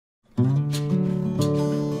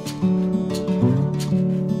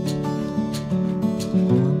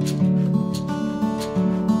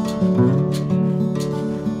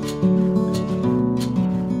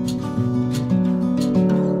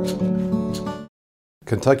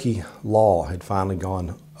Kentucky law had finally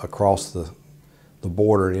gone across the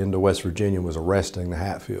border into West Virginia and was arresting the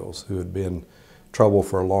Hatfields, who had been in trouble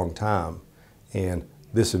for a long time. And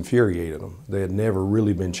this infuriated them. They had never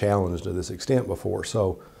really been challenged to this extent before.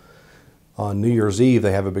 So on New Year's Eve,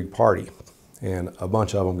 they have a big party, and a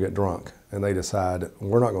bunch of them get drunk. And they decide,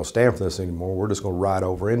 we're not going to stand for this anymore. We're just going to ride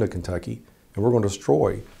over into Kentucky, and we're going to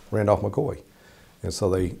destroy Randolph McCoy. And so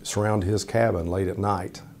they surround his cabin late at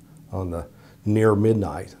night on the near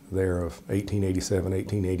midnight there of 1887,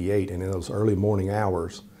 1888. And in those early morning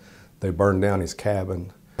hours, they burned down his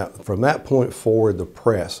cabin. From that point forward, the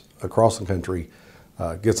press across the country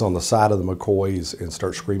gets on the side of the McCoys and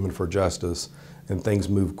starts screaming for justice, and things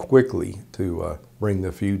move quickly to bring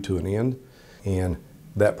the feud to an end. And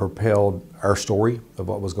that propelled our story of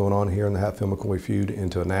what was going on here in the Hatfield McCoy feud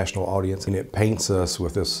into a national audience, and it paints us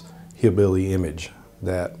with this hillbilly image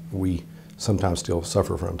that we sometimes still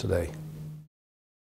suffer from today.